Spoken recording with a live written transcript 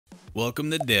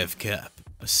Welcome to DevCap,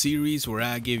 a series where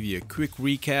I give you a quick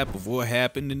recap of what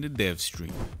happened in the dev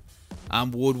stream.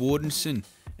 I'm Ward Wardenson,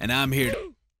 and I'm here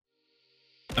to...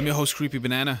 I'm your host Creepy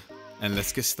Banana, and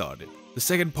let's get started. The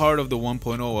second part of the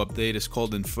 1.0 update is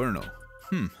called Inferno.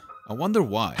 I wonder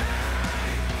why.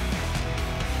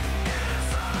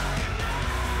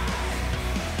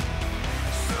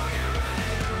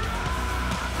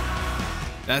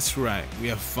 That's right, we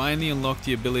have finally unlocked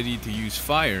the ability to use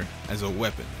fire as a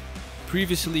weapon.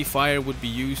 Previously, fire would be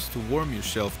used to warm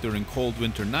yourself during cold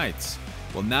winter nights.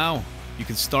 Well, now you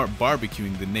can start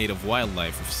barbecuing the native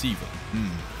wildlife of Siva.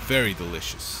 Very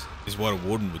delicious, is what a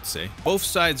warden would say. Both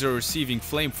sides are receiving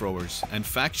flamethrowers and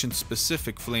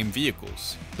faction-specific flame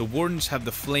vehicles. The wardens have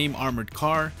the flame armored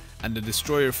car and the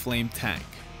destroyer flame tank.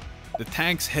 The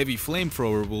tank's heavy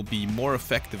flamethrower will be more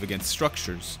effective against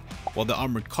structures, while the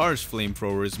armored car's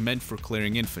flamethrower is meant for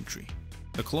clearing infantry.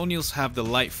 The colonials have the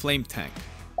light flame tank,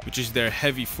 which is their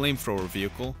heavy flamethrower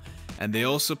vehicle, and they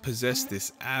also possess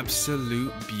this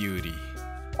absolute beauty,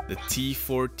 the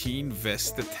T-14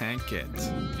 Vesta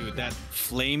tankette. Dude, that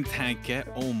flame tankette,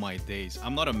 oh my days.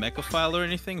 I'm not a mechaphile or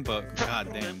anything, but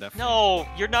goddamn that. No,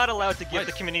 you're not allowed to give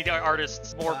the community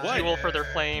artists more fuel for their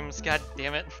flames. God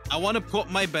damn it. I want to put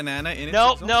my banana in it.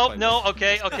 No,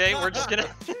 okay, we're just gonna...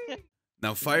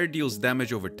 Now, fire deals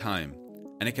damage over time,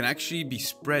 and it can actually be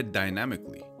spread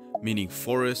dynamically, meaning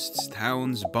forests,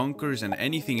 towns, bunkers, and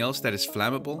anything else that is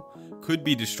flammable could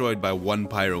be destroyed by one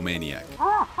pyromaniac.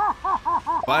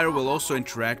 Fire will also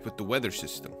interact with the weather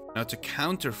system. Now, to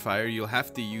counter fire, you'll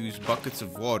have to use buckets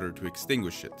of water to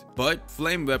extinguish it. But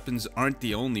flame weapons aren't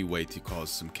the only way to cause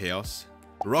some chaos.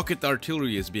 Rocket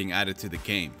artillery is being added to the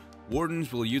game.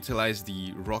 Wardens will utilize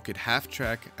the rocket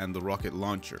half-track and the rocket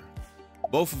launcher.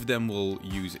 Both of them will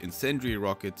use incendiary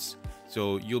rockets,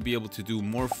 so you'll be able to do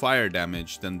more fire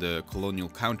damage than the colonial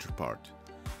counterpart,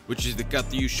 which is the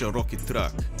Katyusha rocket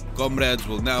truck. Comrades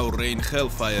will now rain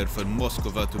hellfire from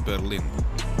Moscow to Berlin.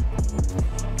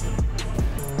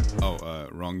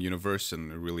 Wrong universe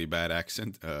and a really bad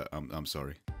accent. I'm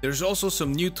sorry. There's also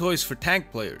some new toys for tank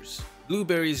players.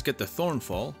 Blueberries get the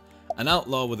Thornfall, an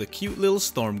outlaw with a cute little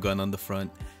storm gun on the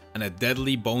front, and a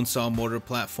deadly bonesaw mortar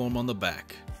platform on the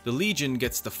back. The Legion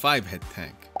gets the 5-head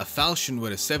tank, a falchion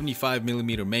with a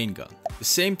 75mm main gun, the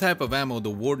same type of ammo the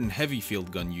Warden heavy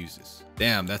field gun uses.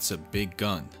 Damn, that's a big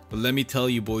gun. But let me tell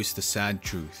you boys the sad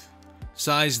truth.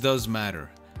 Size does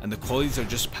matter, and the collies are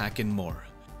just packing more,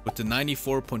 with the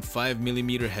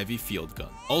 94.5mm heavy field gun.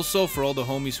 Also, for all the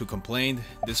homies who complained,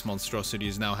 this monstrosity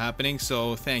is now happening,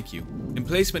 so thank you.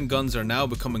 Emplacement guns are now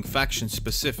becoming faction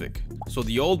specific, so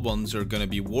the old ones are gonna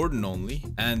be Warden only,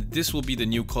 and this will be the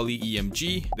new Collie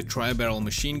EMG, the tri-barrel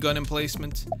machine gun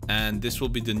emplacement, and this will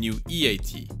be the new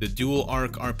EAT, the dual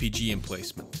arc RPG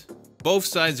emplacement. Both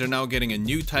sides are now getting a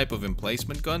new type of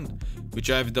emplacement gun,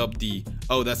 which I've dubbed the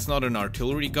 "oh, that's not an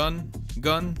artillery gun"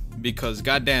 because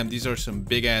goddamn, these are some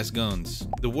big ass guns.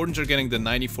 The Wardens are getting the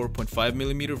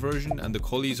 94.5mm version and the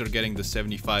Collies are getting the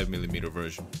 75mm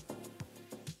version.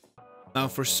 Now,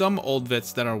 for some old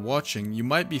vets that are watching, you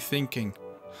might be thinking,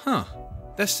 that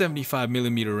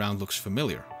 75mm round looks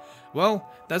familiar.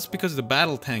 Well, that's because the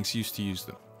battle tanks used to use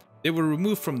them. They were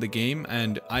removed from the game,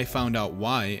 and I found out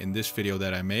why in this video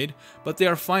that I made, but they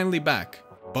are finally back.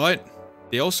 But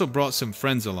they also brought some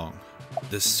friends along,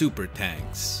 the super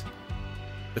tanks.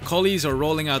 The Collies are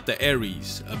rolling out the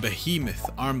Ares, a behemoth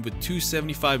armed with two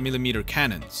 75mm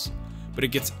cannons, but it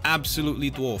gets absolutely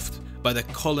dwarfed by the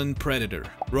Cullen Predator,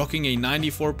 rocking a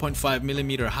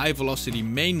 94.5mm high-velocity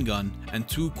main gun and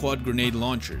two quad grenade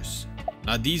launchers.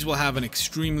 Now, these will have an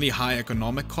extremely high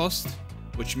economic cost,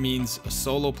 which means a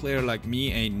solo player like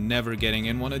me ain't never getting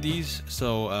in one of these.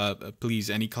 So please,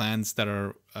 any clans that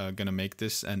are gonna make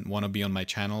this and want to be on my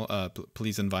channel,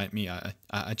 please invite me.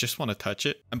 I just want to touch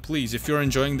it. And please, if you're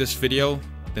enjoying this video,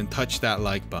 then touch that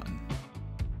like button.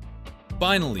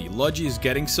 Finally, Logi is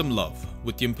getting some love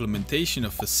with the implementation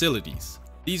of facilities.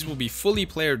 These will be fully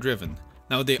player driven.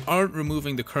 Now, they aren't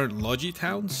removing the current Logi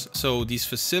towns, so these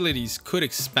facilities could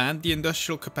expand the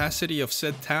industrial capacity of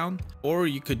said town, or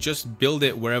you could just build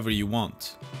it wherever you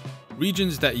want.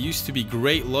 Regions that used to be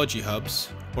great Logi hubs,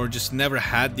 or just never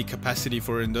had the capacity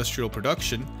for industrial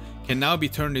production, can now be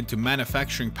turned into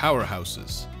manufacturing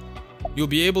powerhouses. You'll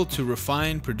be able to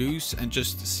refine, produce, and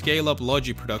just scale up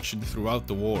Logi production throughout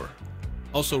the war.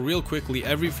 Also, real quickly,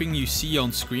 everything you see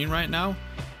on screen right now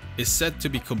is said to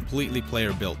be completely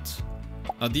player built.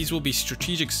 Now, these will be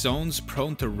strategic zones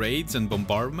prone to raids and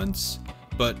bombardments,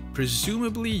 but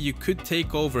presumably you could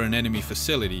take over an enemy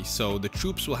facility, so the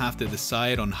troops will have to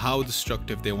decide on how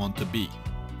destructive they want to be.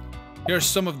 Here are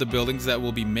some of the buildings that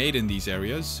will be made in these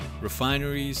areas: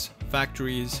 refineries,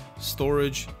 factories,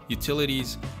 storage,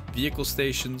 utilities, vehicle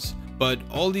stations, but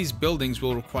all these buildings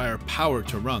will require power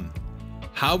to run.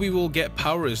 How we will get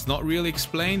power is not really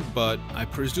explained, but I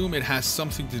presume it has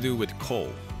something to do with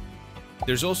coal.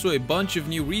 There's also a bunch of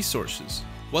new resources.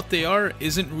 What they are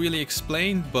isn't really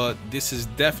explained, but this is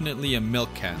definitely a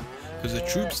milk can, because the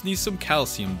troops need some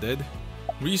calcium, dude.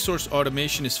 Resource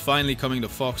automation is finally coming to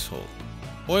Foxhole.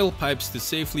 Oil pipes to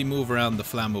safely move around the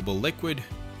flammable liquid,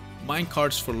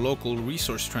 minecarts for local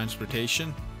resource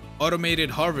transportation, automated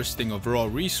harvesting of raw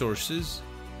resources,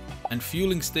 and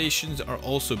fueling stations are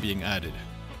also being added.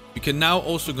 You can now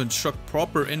also construct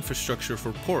proper infrastructure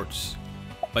for ports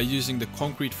by using the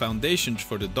concrete foundations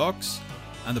for the docks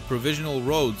and the provisional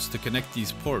roads to connect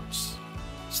these ports.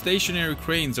 Stationary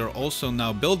cranes are also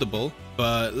now buildable,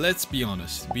 but let's be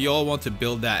honest, we all want to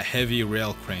build that heavy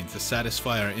rail crane to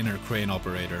satisfy our inner crane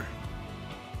operator.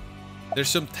 There's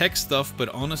some tech stuff, but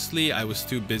honestly I was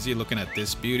too busy looking at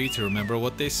this beauty to remember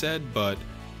what they said, but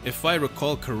if I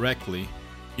recall correctly,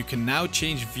 you can now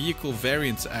change vehicle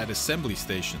variants at assembly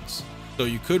stations. So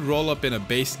you could roll up in a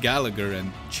base Gallagher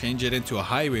and change it into a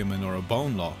Highwayman or a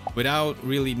Bone Law without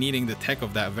really needing the tech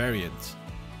of that variant,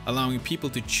 allowing people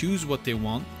to choose what they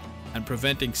want and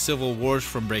preventing civil wars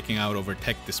from breaking out over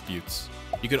tech disputes.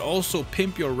 You could also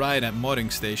pimp your ride at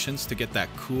modding stations to get that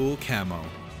cool camo,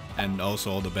 and also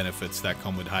all the benefits that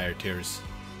come with higher tiers.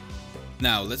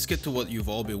 Now let's get to what you've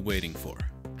all been waiting for.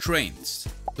 Trains.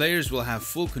 Players will have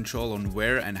full control on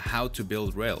where and how to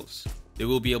build rails. They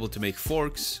will be able to make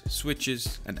forks,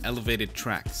 switches, and elevated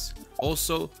tracks.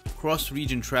 Also,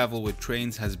 cross-region travel with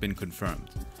trains has been confirmed,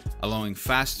 allowing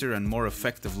faster and more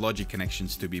effective logic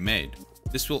connections to be made.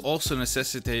 This will also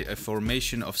necessitate a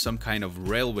formation of some kind of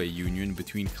railway union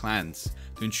between clans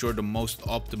to ensure the most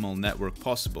optimal network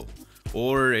possible,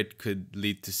 or it could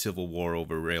lead to civil war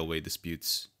over railway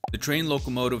disputes. The train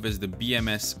locomotive is the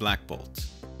BMS Black Bolt.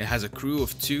 It has a crew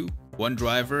of 2, 1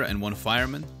 driver and 1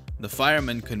 fireman. The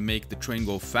fireman can make the train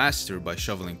go faster by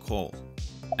shoveling coal.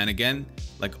 And again,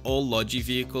 like all Logi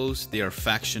vehicles, they are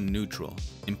faction neutral,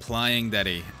 implying that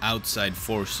an outside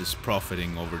force is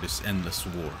profiting over this endless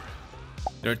war.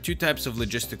 There are 2 types of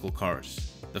logistical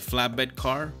cars. The flatbed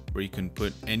car, where you can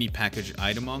put any packaged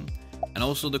item on, and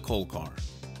also the coal car,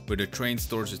 where the train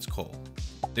stores its coal.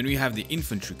 Then we have the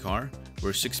infantry car,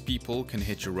 where 6 people can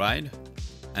hitch a ride,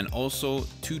 and also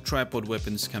 2 tripod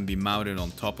weapons can be mounted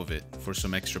on top of it for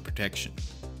some extra protection.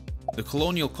 The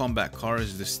colonial combat car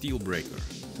is the Steel Breaker,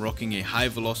 rocking a high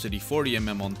velocity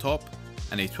 40mm on top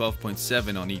and a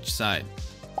 12.7 on each side.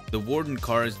 The Warden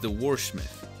car is the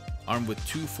Warsmith, armed with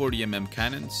 2 40mm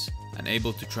cannons and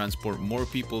able to transport more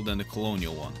people than the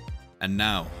colonial one. And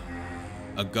now,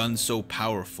 a gun so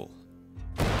powerful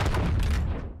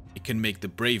it can make the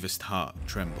bravest heart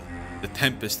tremble. The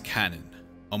Tempest Cannon,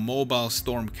 a mobile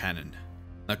storm cannon.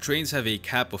 Now trains have a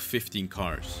cap of 15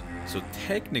 cars, so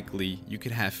technically you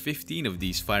could have 15 of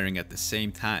these firing at the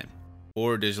same time.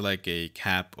 Or there's like a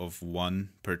cap of 1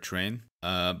 per train,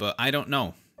 but I don't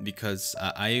know, because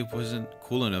I wasn't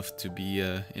cool enough to be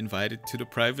invited to the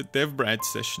private dev branch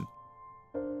session.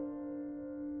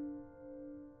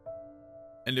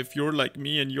 And if you're like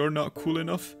me and you're not cool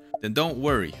enough, then don't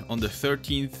worry, on the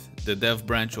 13th the dev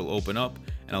branch will open up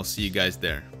and I'll see you guys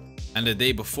there. And the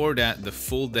day before that, the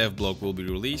full dev blog will be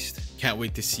released. Can't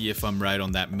wait to see if I'm right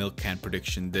on that milk can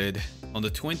prediction, dude. On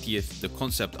the 20th, the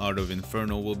concept art of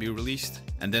Inferno will be released,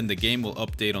 and then the game will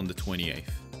update on the 28th.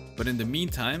 But in the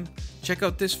meantime, check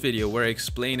out this video where I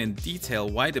explain in detail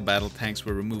why the battle tanks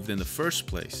were removed in the first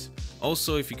place.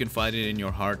 Also, if you can find it in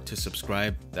your heart to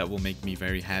subscribe, that will make me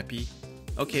very happy.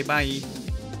 Okay, bye!